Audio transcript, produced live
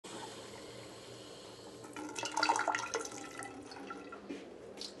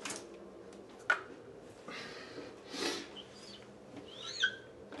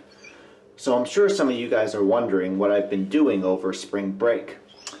So I'm sure some of you guys are wondering what I've been doing over spring break.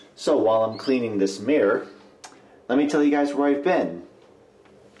 So while I'm cleaning this mirror, let me tell you guys where I've been.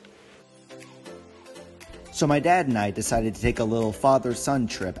 So my dad and I decided to take a little father-son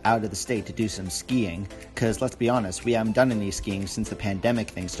trip out of the state to do some skiing, because let's be honest, we haven't done any skiing since the pandemic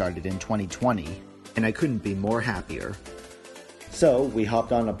thing started in 2020, and I couldn't be more happier. So we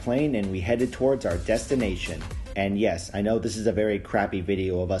hopped on a plane and we headed towards our destination. And yes, I know this is a very crappy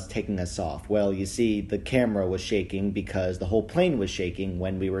video of us taking us off. Well, you see, the camera was shaking because the whole plane was shaking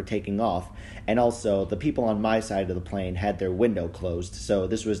when we were taking off. And also, the people on my side of the plane had their window closed, so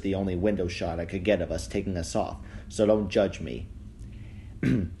this was the only window shot I could get of us taking us off. So don't judge me.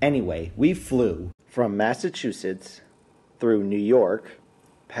 Anyway, we flew from Massachusetts through New York,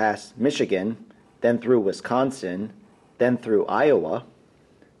 past Michigan, then through Wisconsin, then through Iowa.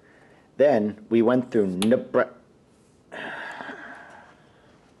 Then we went through Nebraska.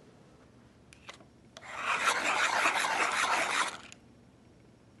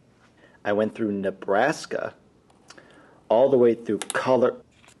 I went through Nebraska, all the way through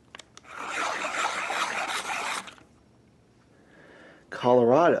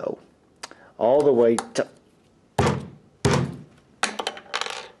Colorado, all the way to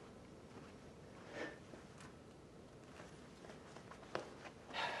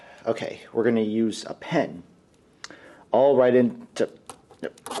okay, we're going to use a pen. All the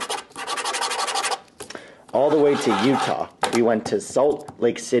way to Utah. We went to Salt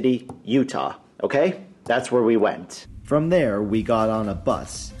Lake City, Utah. Okay? That's where we went. From there, we got on a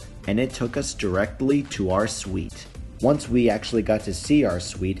bus, and it took us directly to our suite. Once we actually got to see our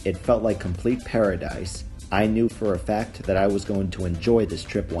suite, it felt like complete paradise. I knew for a fact that I was going to enjoy this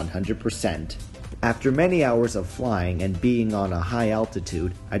trip 100%. After many hours of flying and being on a high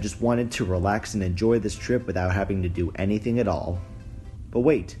altitude, I just wanted to relax and enjoy this trip without having to do anything at all. But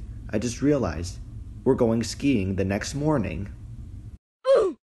wait, I just realized, we're going skiing the next morning.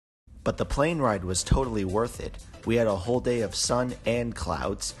 But the plane ride was totally worth it. We had a whole day of sun and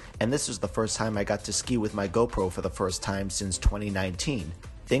clouds, and this was the first time I got to ski with my GoPro for the first time since 2019.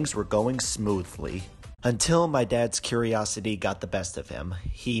 Things were going smoothly. Until my dad's curiosity got the best of him.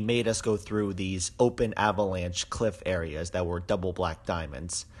 He made us go through these open avalanche cliff areas that were double black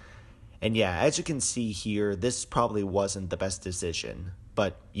diamonds. And yeah, as you can see here, this probably wasn't the best decision.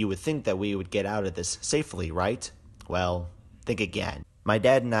 But you would think that we would get out of this safely, right? Well, think again. My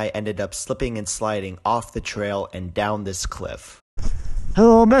dad and I ended up slipping and sliding off the trail and down this cliff. A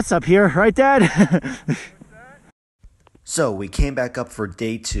little mess up here, right, Dad? So we came back up for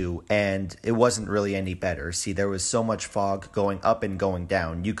day 2, and it wasn't really any better. See, there was so much fog going up and going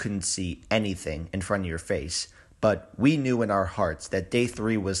down, you couldn't see anything in front of your face. But we knew in our hearts that day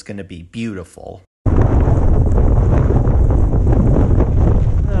 3 was going to be beautiful.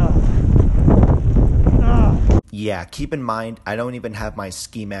 Yeah, keep in mind, I don't even have my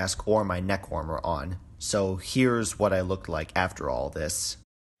ski mask or my neck warmer on. So here's what I looked like after all this.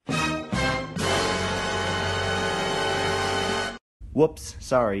 Whoops,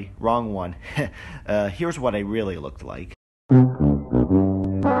 sorry, wrong one. Here's what I really looked like.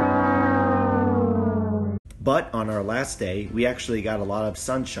 But on our last day, we actually got a lot of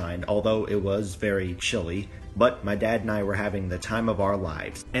sunshine, although it was very chilly. But my dad and I were having the time of our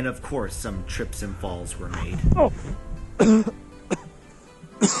lives. And of course, some trips and falls were made. Oh.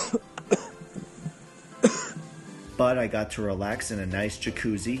 But I got to relax in a nice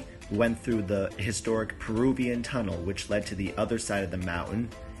jacuzzi, went through the historic Peruvian tunnel which led to the other side of the mountain,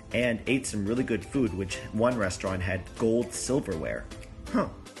 and ate some really good food, which one restaurant had gold silverware. Huh.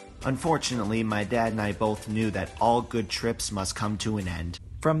 Unfortunately, my dad and I both knew that all good trips must come to an end.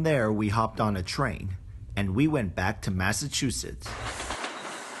 From there, we hopped on a train, and we went back to Massachusetts.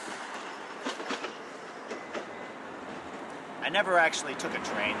 I never actually took a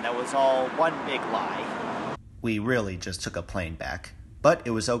train. That was all one big lie. We really just took a plane back. But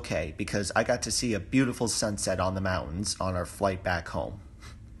it was okay, because I got to see a beautiful sunset on the mountains on our flight back home.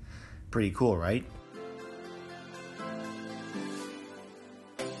 Pretty cool, right?